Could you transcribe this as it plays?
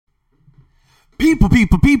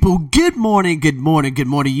People, good morning.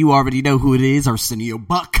 You already know who it is, Arsenio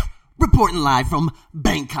Buck, reporting live from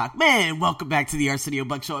Bangkok. Man, welcome back to the Arsenio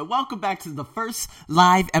Buck Show, and welcome back to the first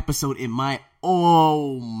live episode in my,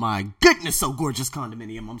 oh my goodness, so gorgeous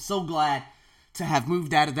condominium. I'm so glad to have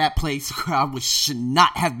moved out of that place where I should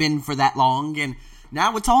not have been for that long, and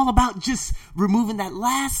now it's all about just removing that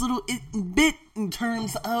last little bit in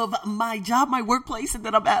terms of my job, my workplace, and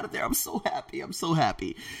then I'm out of there. I'm so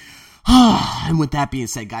happy. And with that being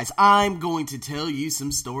said, guys, I'm going to tell you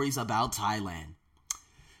some stories about Thailand.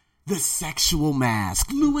 The sexual mask.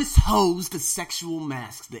 Lewis Ho's The Sexual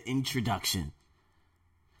Mask, the introduction.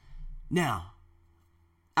 Now,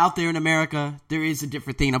 out there in America, there is a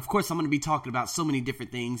different thing. Of course, I'm going to be talking about so many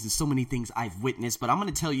different things and so many things I've witnessed, but I'm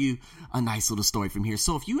going to tell you a nice little story from here.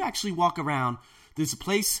 So if you actually walk around, there's a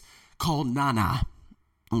place called Nana.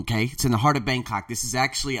 Okay, it's in the heart of Bangkok. This is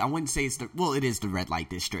actually, I wouldn't say it is the red light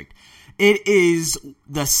district. It is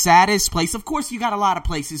the saddest place. Of course, you got a lot of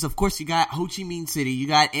places. Of course, you got Ho Chi Minh City, you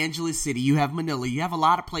got Angeles City, you have Manila, you have a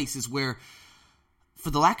lot of places where, for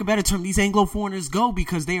the lack of a better term, these Anglo foreigners go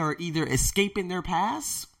because they are either escaping their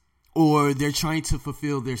past or they're trying to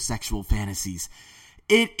fulfill their sexual fantasies.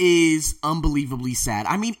 It is unbelievably sad.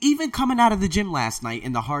 I mean, even coming out of the gym last night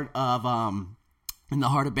in the heart of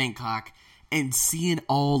Bangkok, and seeing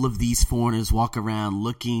all of these foreigners walk around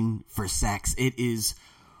looking for sex, it is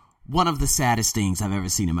one of the saddest things I've ever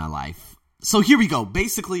seen in my life. So here we go.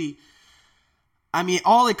 Basically, I mean,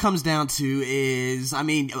 all it comes down to is,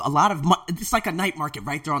 it's like a night market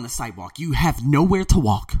right there on the sidewalk. You have nowhere to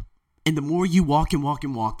walk. And the more you walk and walk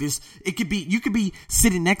and walk, you could be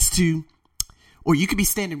sitting next to, or you could be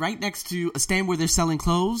standing right next to a stand where they're selling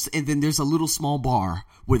clothes, and then there's a little small bar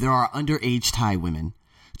where there are underage Thai women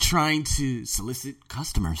trying to solicit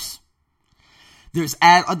customers. There's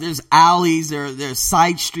alleys, there's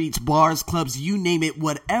side streets, bars, clubs, you name it,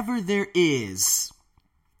 whatever there is.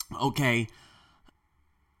 Okay.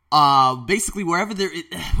 Basically wherever they're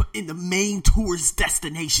in the main tourist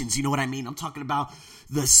destinations, you know what I mean? I'm talking about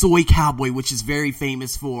the Soy Cowboy, which is very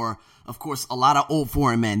famous for, of course, a lot of old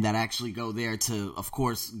foreign men that actually go there to, of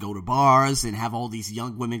course, go to bars and have all these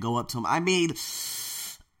young women go up to them. I mean,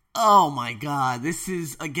 oh my God, this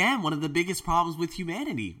is, again, one of the biggest problems with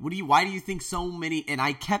humanity. Why do you think so many, and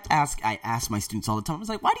I ask my students all the time, I was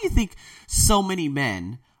like, why do you think so many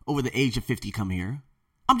men over the age of 50 come here?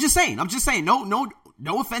 I'm just saying,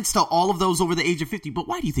 no offense to all of those over the age of 50, but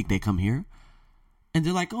why do you think they come here? And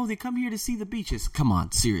they're like, oh, they come here to see the beaches. Come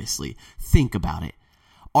on, seriously, think about it.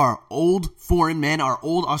 Are old foreign men, are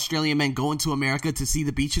old Australian men going to America to see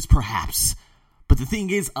the beaches? Perhaps. But the thing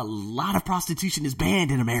is, a lot of prostitution is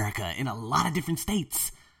banned in America, in a lot of different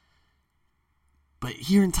states. But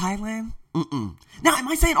here in Thailand, Now, am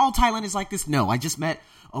I saying all Thailand is like this? No, I just met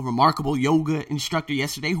a remarkable yoga instructor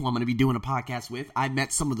yesterday who I'm going to be doing a podcast with. I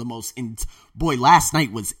met some of the most, last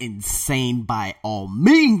night was insane by all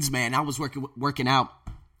means, man. I was working out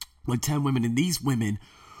with 10 women, and these women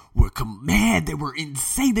were, they were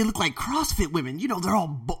insane. They look like CrossFit women. You know, they're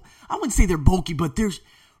all, I wouldn't say they're bulky, but their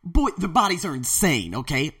bodies are insane,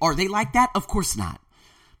 okay? Are they like that? Of course not.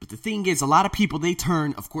 But the thing is, a lot of people,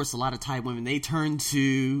 a lot of Thai women, they turn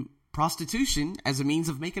to prostitution as a means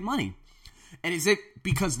of making money. And is it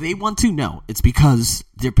because they want to? No, it's because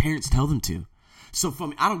their parents tell them to. So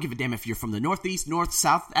I don't give a damn if you're from the Northeast, North,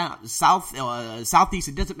 South, Southeast,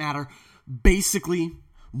 it doesn't matter. Basically,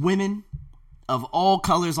 women of all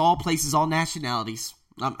colors, all places, all nationalities,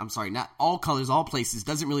 I'm sorry, not all colors, all places,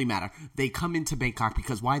 doesn't really matter. They come into Bangkok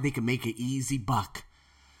because why? They can make an easy buck.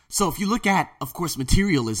 So if you look at, of course,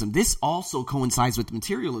 materialism, this also coincides with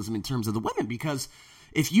materialism in terms of the women, because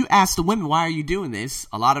if you ask the women, why are you doing this?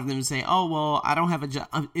 A lot of them say, oh, well, I don't have a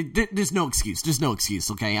job. There's no excuse. There's no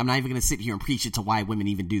excuse, okay? I'm not even going to sit here and preach it to why women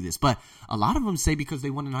even do this. But a lot of them say because they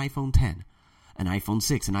want an iPhone 10, an iPhone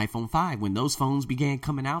 6, an iPhone 5. When those phones began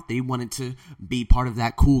coming out, they wanted to be part of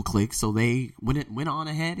that cool clique. So they went on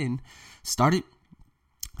ahead and started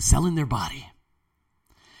selling their body.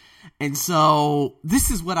 And so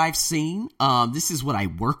this is what I've seen. This is what I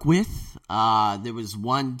work with. There was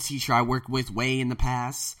one teacher I worked with way in the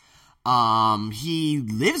past. He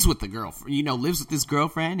lives with his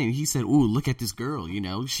girlfriend, and he said, ooh, look at this girl.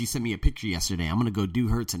 She sent me a picture yesterday. I'm going to go do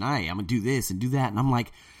her tonight. I'm going to do this and do that. And I'm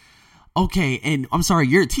like, okay. And I'm sorry,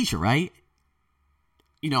 you're a teacher, right?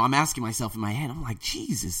 I'm asking myself in my head, I'm like,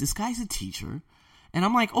 Jesus, this guy's a teacher. And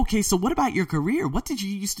I'm like, okay, so what about your career? What did you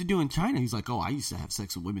used to do in China? He's like, oh, I used to have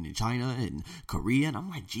sex with women in China and Korea. And I'm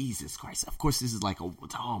like, Jesus Christ. Of course, this is like,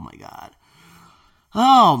 oh my God.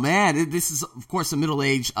 Oh, man. This is, of course, a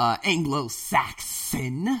middle-aged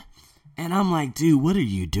Anglo-Saxon. And I'm like, dude, what are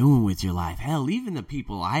you doing with your life? Hell, even the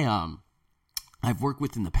people I've worked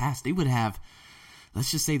with in the past, they would have,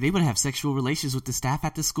 let's just say they would have sexual relations with the staff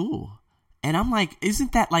at the school. And I'm like,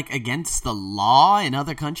 isn't that like against the law in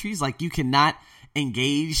other countries? Like you cannot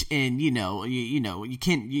engage in, you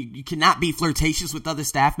cannot be flirtatious with other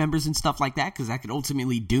staff members and stuff like that because that could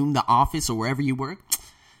ultimately doom the office or wherever you work.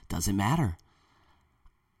 Doesn't matter.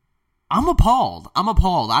 I'm appalled.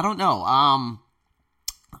 I don't know.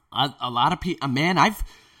 A lot of people, man, I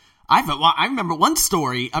remember one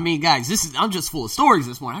story. I mean, guys, I'm just full of stories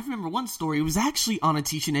this morning. I remember one story. It was actually on a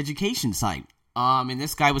teaching education site. And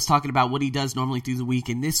this guy was talking about what he does normally through the week,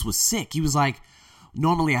 and this was sick. He was like,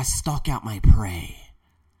 normally I stalk out my prey.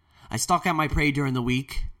 I stalk out my prey during the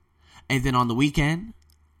week, and then on the weekend,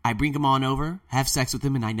 I bring them on over, have sex with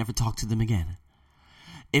them, and I never talk to them again.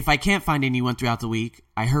 If I can't find anyone throughout the week,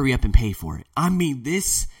 I hurry up and pay for it. I mean,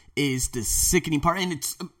 this is the sickening part, and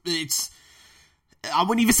it's I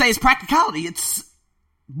wouldn't even say it's practicality. It's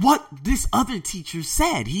what this other teacher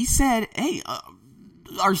said. He said, hey,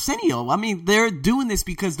 Arsenio, I mean, they're doing this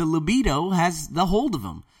because the libido has the hold of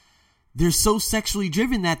them. They're so sexually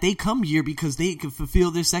driven that they come here because they can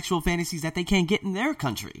fulfill their sexual fantasies that they can't get in their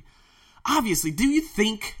country. Obviously, do you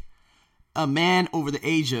think a man over the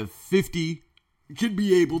age of 50 could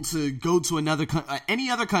be able to go to any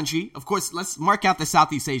other country? Of course, let's mark out the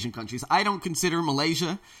Southeast Asian countries. I don't consider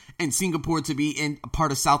Malaysia and Singapore to be in a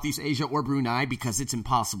part of Southeast Asia or Brunei because it's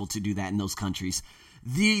impossible to do that in those countries.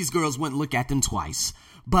 These girls wouldn't look at them twice.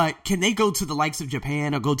 But can they go to the likes of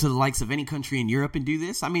Japan or go to the likes of any country in Europe and do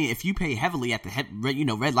this? I mean, if you pay heavily at the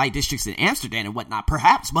red light districts in Amsterdam and whatnot,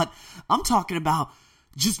 perhaps. But I'm talking about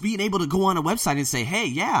just being able to go on a website and say, hey,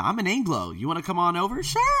 yeah, I'm an Anglo. You want to come on over?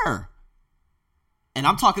 Sure. And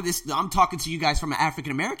I'm talking to you guys from an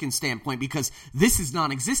African-American standpoint because this is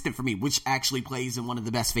non-existent for me, which actually plays in one of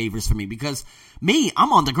the best favors for me because me,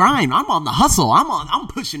 I'm on the grind. I'm on the hustle. I'm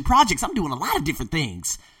pushing projects. I'm doing a lot of different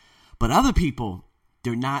things. But other people,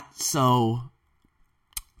 they're not so,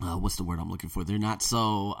 what's the word I'm looking for? They're not so,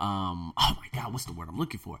 oh my God, what's the word I'm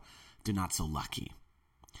looking for? They're not so lucky.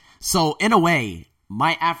 So in a way,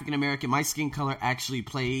 my African-American, my skin color actually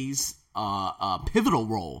plays a pivotal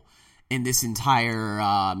role in this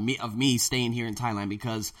entire me staying here in Thailand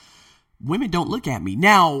because women don't look at me.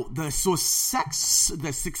 Now, the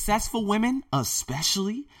successful women,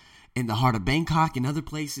 especially in the heart of Bangkok and other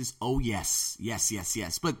places, oh yes.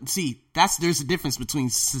 But see, there's a difference between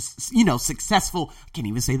successful, I can't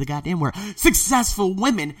even say the goddamn word, successful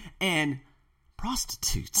women and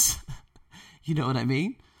prostitutes. You know what I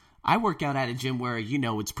mean? I work out at a gym where,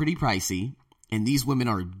 it's pretty pricey. And these women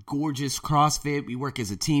are gorgeous, CrossFit. We work as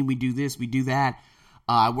a team. We do this, we do that.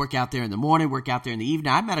 I work out there in the morning, work out there in the evening.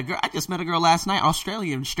 I just met a girl last night,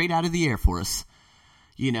 Australian, straight out of the Air Force.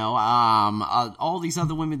 All these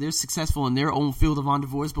other women, they're successful in their own field of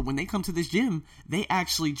endeavors. But when they come to this gym, they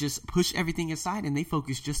actually just push everything aside and they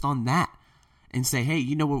focus just on that. And say, hey,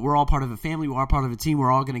 you know what? We're all part of a family. We're all part of a team. We're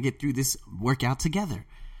all going to get through this workout together.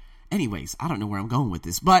 Anyways, I don't know where I'm going with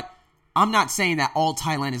this. But I'm not saying that all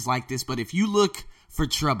Thailand is like this, but if you look for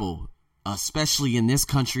trouble, especially in this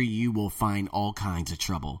country, you will find all kinds of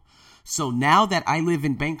trouble. So now that I live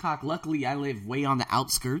in Bangkok, luckily I live way on the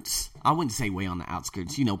outskirts. I wouldn't say way on the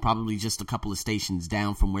outskirts, probably just a couple of stations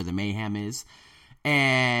down from where the mayhem is.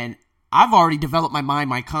 And I've already developed my mind,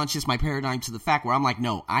 my conscience, my paradigm to the fact where I'm like,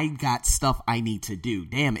 no, I got stuff I need to do.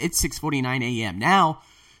 Damn, it's 6:49 a.m. Now,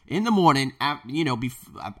 in the morning,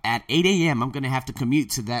 at 8 a.m., I'm going to have to commute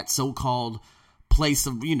to that so-called place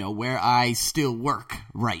of, where I still work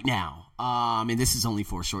right now. And this is only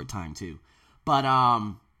for a short time, too. But,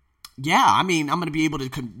 yeah, I mean, I'm going to be able to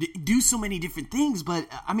do so many different things. But,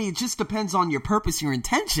 I mean, it just depends on your purpose, your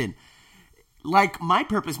intention. Like, my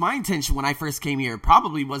purpose, my intention when I first came here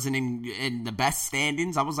probably wasn't in the best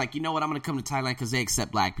standings. I was like, you know what, I'm going to come to Thailand because they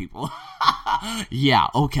accept black people. Yeah,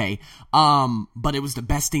 okay. But it was the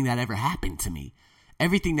best thing that ever happened to me.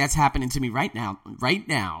 Everything that's happening to me right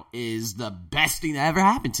now is the best thing that ever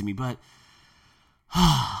happened to me. But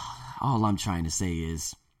all I'm trying to say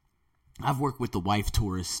is I've worked with the wife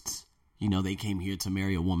tourists. They came here to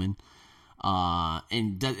marry a woman.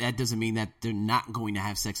 And that doesn't mean that they're not going to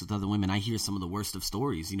have sex with other women. I hear some of the worst of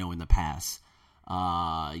stories, in the past.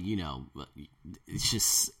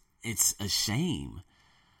 It's a shame.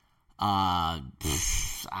 But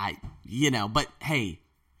hey,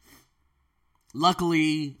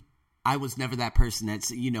 luckily I was never that person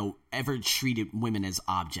that's, ever treated women as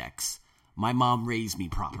objects. My mom raised me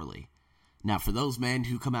properly. Now, for those men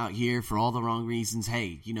who come out here for all the wrong reasons,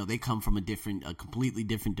 hey, they come from a completely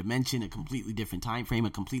different dimension, a completely different time frame, a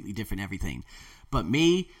completely different everything. But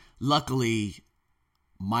me, luckily,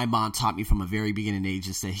 my mom taught me from a very beginning age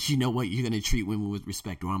to say, you know what, you're going to treat women with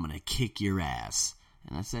respect or I'm going to kick your ass.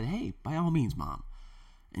 And I said, hey, by all means, Mom.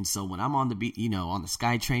 And so when I'm on the on the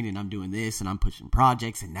SkyTrain and I'm doing this and I'm pushing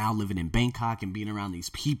projects and now living in Bangkok and being around these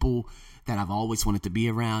people that I've always wanted to be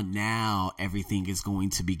around, now everything is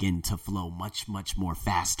going to begin to flow much, much more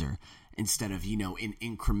faster instead of, in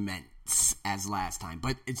increments as last time.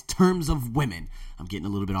 But in terms of women, I'm getting a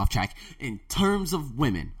little bit off track. In terms of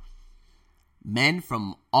women, men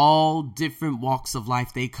from all different walks of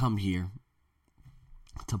life, they come here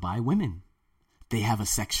to buy women. They have a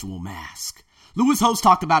sexual mask. Lewis Howes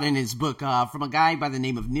talked about it in his book from a guy by the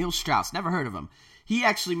name of Neil Strauss. Never heard of him. He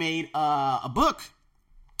actually made a book,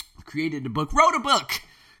 created a book, wrote a book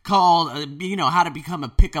called, How to Become a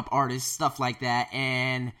Pickup Artist, stuff like that.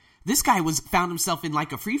 And this guy found himself in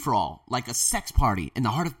like a free-for-all, like a sex party in the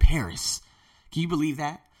heart of Paris. Can you believe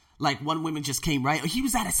that? Like one woman just came right. He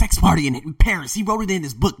was at a sex party in Paris. He wrote it in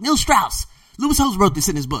his book. Neil Strauss. Lewis Howes wrote this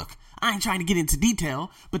in his book. I ain't trying to get into detail,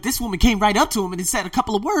 but this woman came right up to him and said a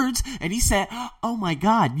couple of words, and he said, oh my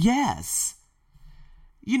God, yes.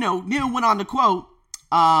 Neil went on to quote,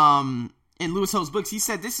 in Lewis Howes' books, he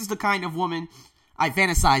said, this is the kind of woman I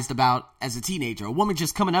fantasized about as a teenager. A woman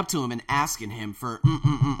just coming up to him and asking him for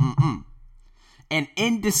an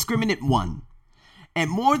indiscriminate one. And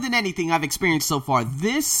more than anything I've experienced so far,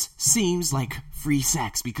 this seems like free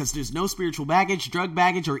sex because there's no spiritual baggage, drug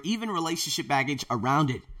baggage, or even relationship baggage around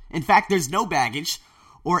it. In fact, there's no baggage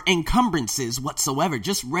or encumbrances whatsoever,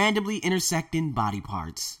 just randomly intersecting body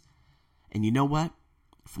parts. And you know what?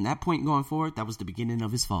 From that point going forward, that was the beginning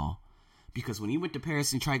of his fall. Because when he went to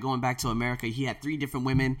Paris and tried going back to America, he had 3 different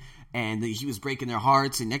women, and he was breaking their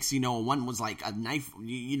hearts. And next thing you know, one was like a knife,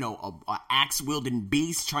 a axe-wielding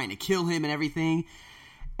beast trying to kill him and everything.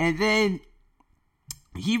 And then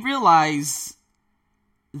he realized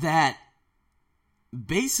that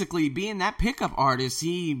basically being that pickup artist,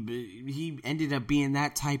 he ended up being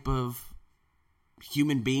that type of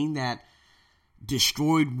human being that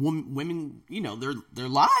destroyed women, their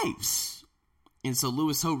lives. And so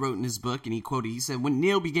Lewis Howes wrote in his book, and he quoted, he said, when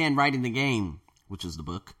Neil began writing The Game, which is the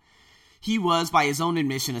book, he was, by his own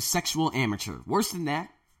admission, a sexual amateur. Worse than that,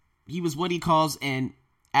 he was what he calls an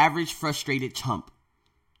average frustrated chump,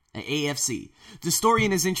 an AFC. The story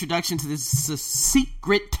in his introduction to this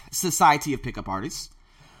secret society of pickup artists,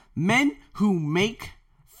 men who make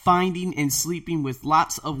finding and sleeping with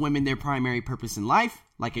lots of women their primary purpose in life,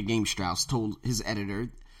 like a game Strauss told his editor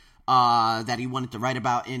that he wanted to write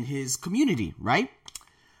about in his community, right?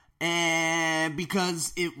 And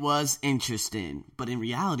because it was interesting. But in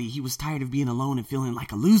reality, he was tired of being alone and feeling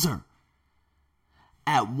like a loser.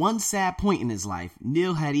 At one sad point in his life,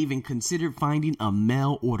 Neil had even considered finding a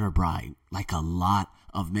mail order bride, like a lot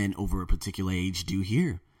of men over a particular age do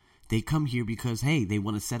here. They come here because, hey, they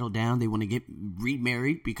want to settle down. They want to get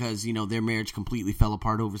remarried because, their marriage completely fell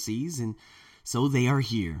apart overseas. And so they are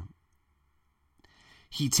here.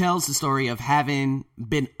 He tells the story of having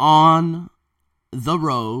been on the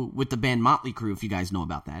road with the band Motley Crue, if you guys know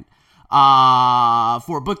about that,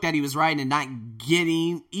 for a book that he was writing and not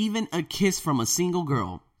getting even a kiss from a single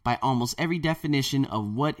girl. By almost every definition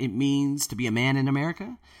of what it means to be a man in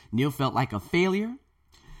America, Neil felt like a failure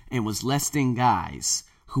and was less than guys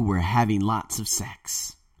who were having lots of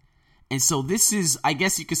sex. And so this is, I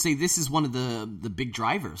guess you could say, this is one of the big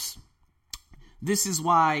drivers. This is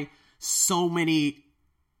why so many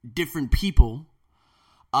different people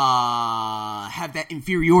have that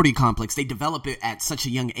inferiority complex. They develop it at such a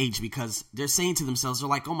young age because they're saying to themselves, they're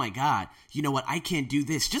like, oh my God, you know what? I can't do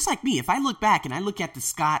this. Just like me, if I look back and I look at the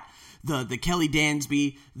Scott, the Kelly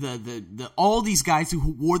Dansby, the all these guys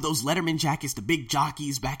who wore those Letterman jackets, the big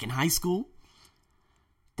jockeys back in high school,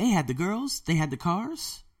 they had the girls, they had the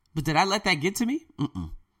cars, but did I let that get to me?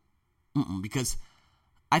 Because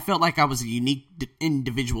I felt like I was a unique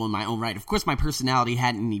individual in my own right. Of course, my personality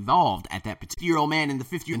hadn't evolved at that particular year-old man in the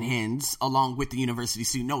 50 year hands along with the university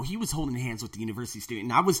student. No, he was holding hands with the university student.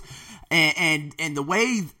 And I was, and the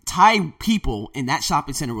way Thai people in that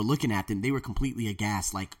shopping center were looking at them, they were completely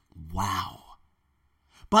aghast, like, wow.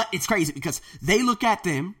 But it's crazy because they look at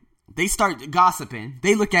them, they start gossiping,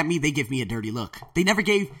 they look at me, they give me a dirty look. They never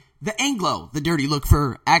gave the Anglo the dirty look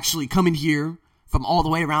for actually coming here from all the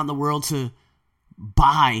way around the world to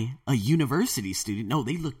buy a university student. No,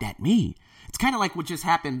 they looked at me. It's kind of like what just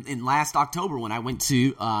happened in last October when I went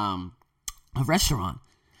to a restaurant.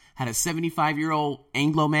 Had a 75-year-old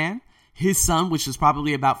Anglo man, his son, which was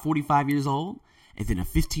probably about 45 years old, and then a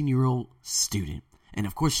 15-year-old student. And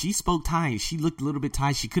of course, she spoke Thai. She looked a little bit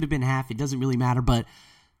Thai. She could have been half. It doesn't really matter. But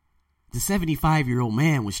the 75-year-old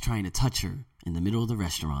man was trying to touch her in the middle of the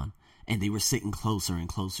restaurant. And they were sitting closer and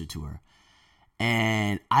closer to her.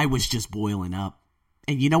 And I was just boiling up.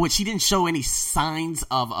 And you know what? She didn't show any signs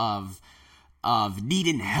of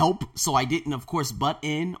needing help. So I didn't, of course, butt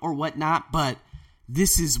in or whatnot. But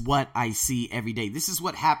this is what I see every day. This is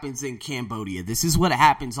what happens in Cambodia. This is what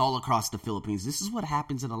happens all across the Philippines. This is what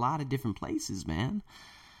happens in a lot of different places, man.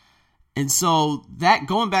 And so that,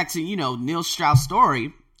 going back to, Neil Strauss'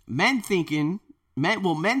 story, men think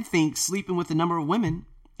sleeping with a number of women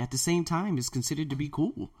at the same time is considered to be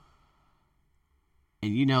cool.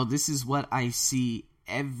 And, this is what I see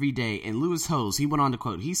every day. And Louis Hose, he went on to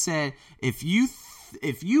quote, he said, if you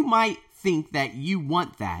might think that you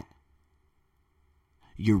want that,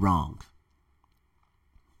 you're wrong.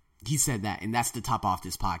 He said that, and that's to top off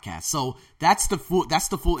this podcast. So that's the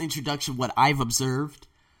full introduction, what I've observed,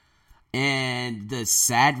 and the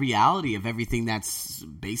sad reality of everything that's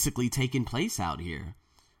basically taking place out here.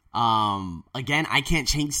 Again, I can't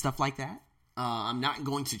change stuff like that. I'm not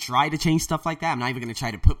going to try to change stuff like that. I'm not even going to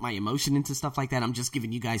try to put my emotion into stuff like that. I'm just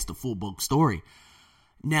giving you guys the full bulk story.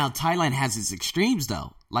 Now, Thailand has its extremes,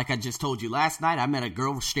 though. Like I just told you last night, I met a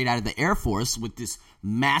girl straight out of the Air Force with this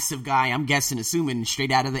massive guy, I'm assuming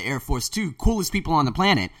straight out of the Air Force too. Coolest people on the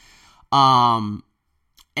planet. And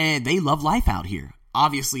they love life out here.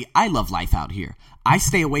 Obviously, I love life out here. I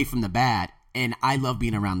stay away from the bad, and I love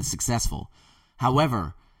being around the successful.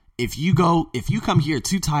 However, if you come here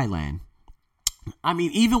to Thailand, I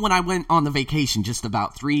mean, even when I went on the vacation just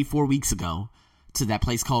about 3-4 weeks ago to that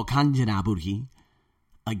place called Kanchanaburi,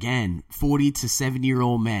 again, 40 to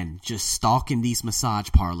 70-year-old men just stalking these massage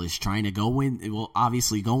parlors, trying to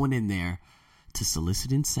obviously going in there to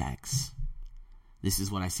solicit in sex. This is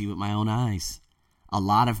what I see with my own eyes. A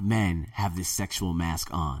lot of men have this sexual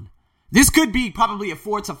mask on. This could be probably a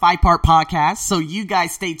 4 to 5 part podcast, so you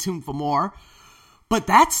guys stay tuned for more. But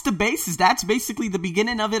that's the basis. That's basically the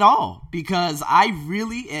beginning of it all. Because I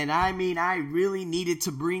really needed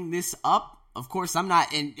to bring this up. Of course, I'm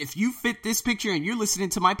not. And if you fit this picture and you're listening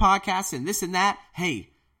to my podcast and this and that, hey,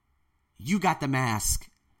 you got the mask.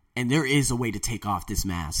 And there is a way to take off this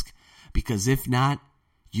mask. Because if not,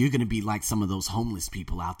 you're going to be like some of those homeless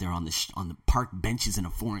people out there on the park benches in a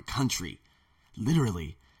foreign country.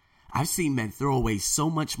 Literally. I've seen men throw away so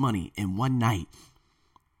much money in one night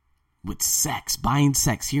with sex, buying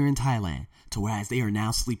sex here in Thailand, to whereas they are now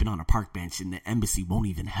sleeping on a park bench and the embassy won't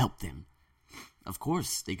even help them. Of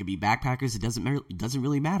course, they could be backpackers. It doesn't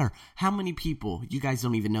really matter. How many people, you guys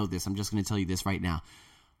don't even know this, I'm just going to tell you this right now.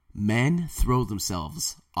 Men throw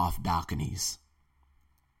themselves off balconies.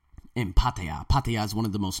 In Pattaya. Pattaya is one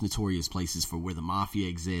of the most notorious places for where the mafia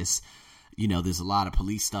exists. There's a lot of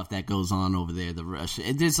police stuff that goes on over there.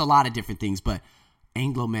 There's a lot of different things, but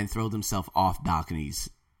Anglo men throw themselves off balconies.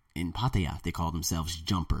 In Pattaya, they call themselves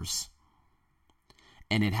jumpers.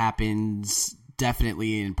 And it happens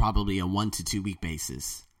definitely in probably a 1 to 2 week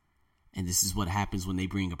basis. And this is what happens when they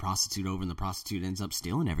bring a prostitute over and the prostitute ends up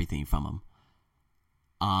stealing everything from them.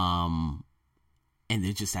 And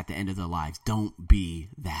they're just at the end of their lives. Don't be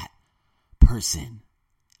that person.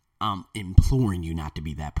 I'm imploring you not to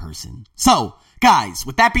be that person. So, guys,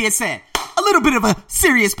 with that being said, a little bit of a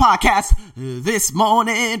serious podcast this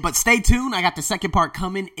morning, but stay tuned. I got the second part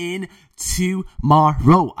coming in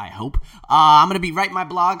tomorrow, I hope. I'm going to be writing my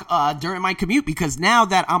blog during my commute, because now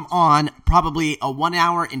that I'm on probably a 1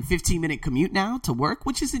 hour and 15-minute commute now to work,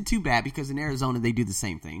 which isn't too bad because in Arizona they do the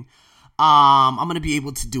same thing. I'm going to be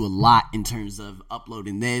able to do a lot in terms of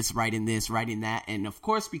uploading this, writing that. And of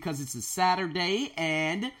course, because it's a Saturday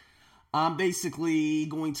and I'm basically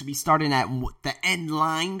going to be starting at the end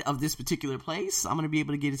line of this particular place, I'm going to be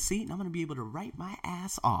able to get a seat and I'm going to be able to write my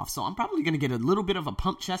ass off. So I'm probably going to get a little bit of a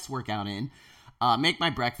pump chest workout in, make my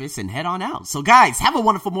breakfast, and head on out. So guys, have a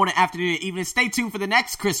wonderful morning, afternoon, and evening. Stay tuned for the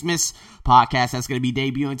next Christmas podcast that's going to be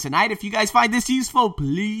debuting tonight. If you guys find this useful,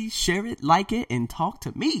 please share it, like it, and talk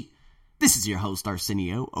to me. This is your host,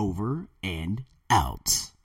 Arsenio, over and out.